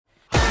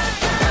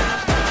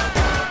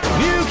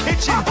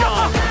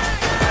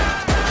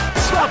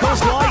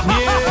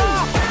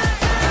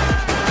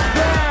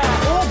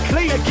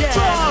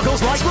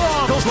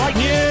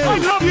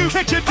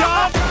picture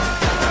done.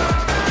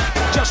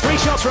 Just 3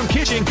 shots from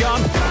kitchen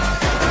gun.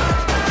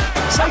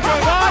 Say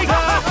goodbye.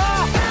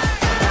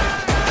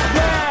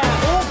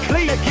 Yeah, all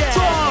clean again.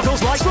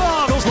 Throttles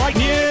like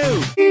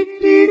new.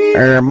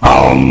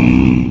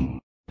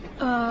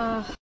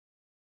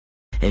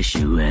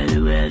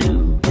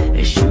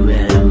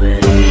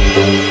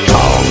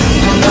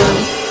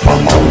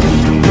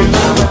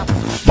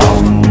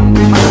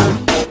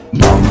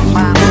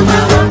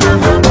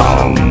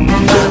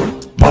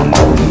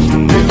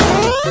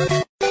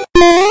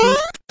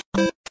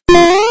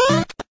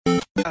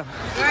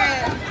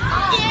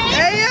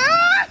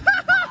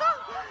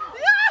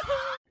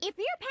 If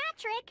you're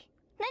Patrick,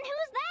 then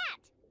who's that?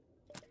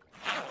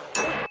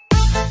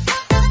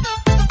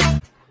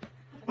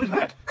 What is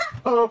that?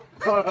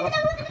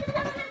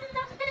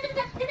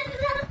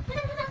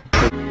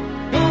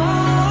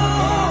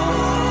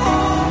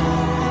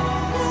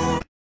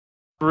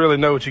 Really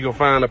know what you're gonna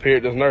find up here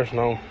at this nursing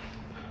home.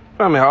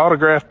 Find me an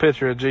autographed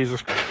picture of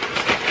Jesus Christ.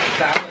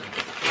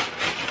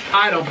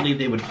 I don't believe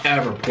they would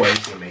ever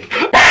poison me.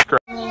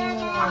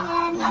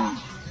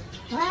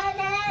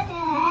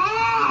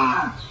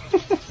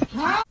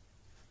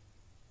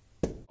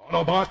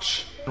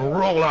 Autobots,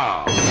 roll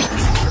out.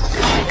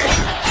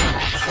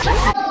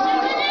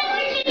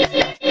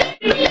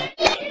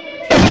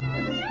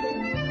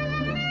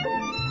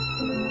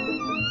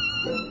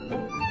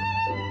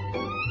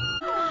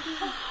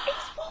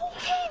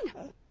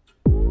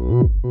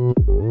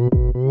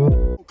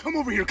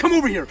 Come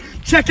over here.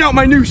 Check out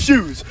my new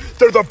shoes.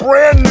 They're the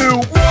brand new.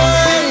 1, 2,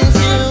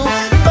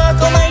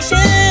 buckle my shoe.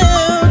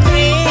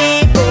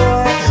 3,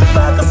 4,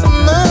 buckle some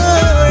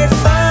more.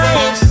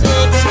 5, 6,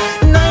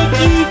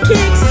 Nike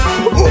kicks.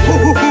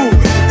 Ooh,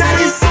 that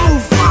is so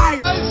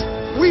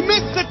fire. We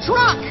missed the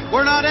truck!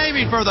 We're not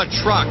aiming for the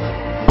truck.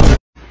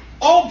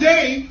 All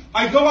day,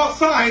 I go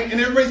outside and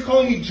everybody's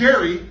calling me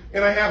Jerry,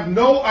 and I have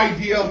no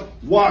idea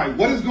why.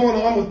 What is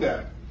going on with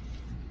that?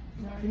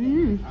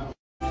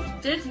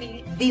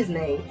 Disney.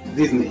 Disney.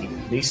 Disney.